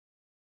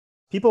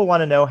People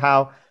want to know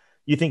how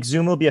you think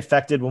Zoom will be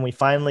affected when we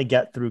finally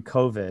get through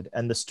COVID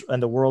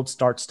and the world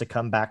starts to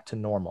come back to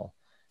normal.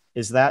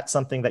 Is that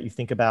something that you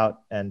think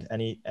about, and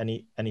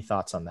any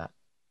thoughts on that?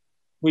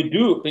 We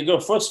do,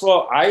 because first of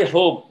all, I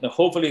hope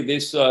hopefully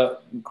this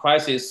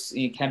crisis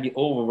can be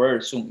over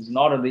very soon. It's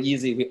not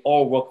easy. We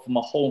all work from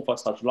home for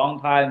such a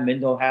long time,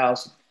 mental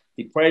health,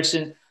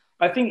 depression.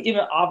 I think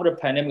even after the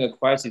pandemic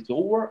crisis is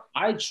over,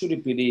 I truly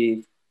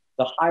believe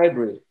the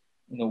hybrid,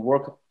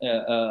 work,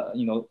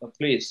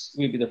 place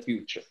will be the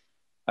future,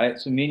 right?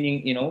 So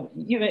meaning,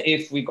 even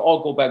if we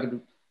all go back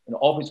to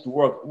office to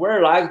work,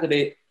 we're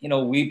likely,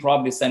 we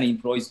probably send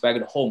employees back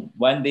at home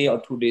 1 day or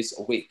 2 days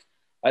a week.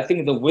 I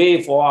think the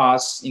way for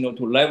us,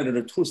 to leverage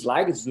the tools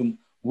like Zoom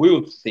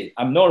will stay.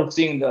 I'm not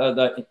seeing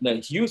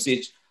the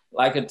usage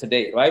like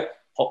today, right?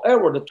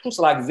 However, the tools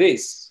like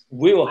this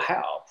will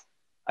help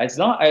as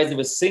long as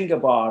we think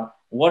about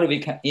what we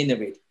can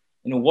innovate,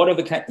 what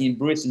we can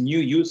embrace new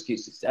use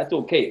cases. That's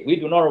okay. We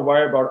do not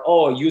worry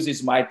about,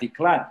 usage might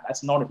decline.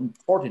 That's not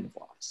important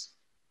for us.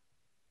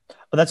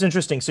 Well, that's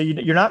interesting. So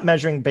you're not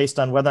measuring based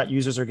on whether or not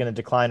users are going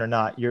to decline or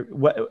not.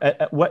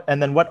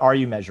 And then what are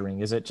you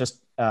measuring? Is it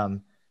just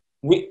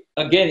we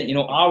again,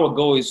 our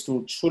goal is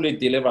to truly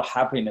deliver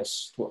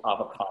happiness to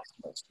our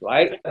customers,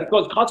 right?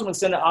 Because customers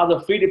send other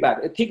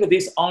feedback. Take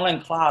this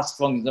online class,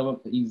 for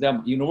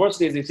example,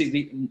 universities, they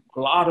see a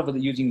lot of them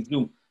using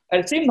Zoom.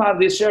 At the same time,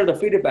 they share the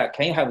feedback.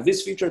 Can you have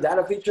this feature,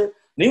 that feature?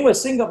 Then we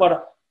think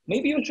about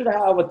maybe you should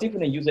have a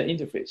different user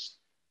interface,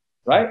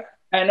 right?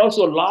 And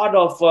also a lot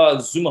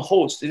of Zoom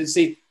hosts, they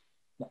say,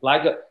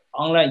 like an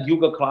online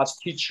yoga class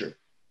teacher,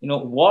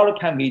 what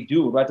can we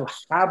do, right, to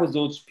have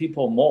those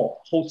people more,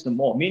 host them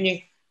more?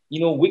 Meaning,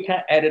 we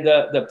can add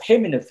the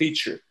payment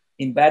feature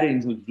embedded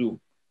into Zoom,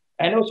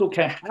 and also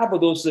can have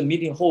those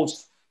meeting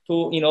hosts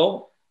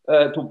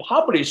to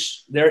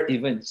publish their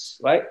events,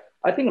 right?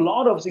 I think a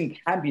lot of things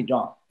can be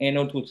done,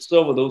 to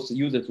serve those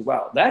users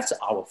well. That's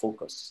our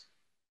focus.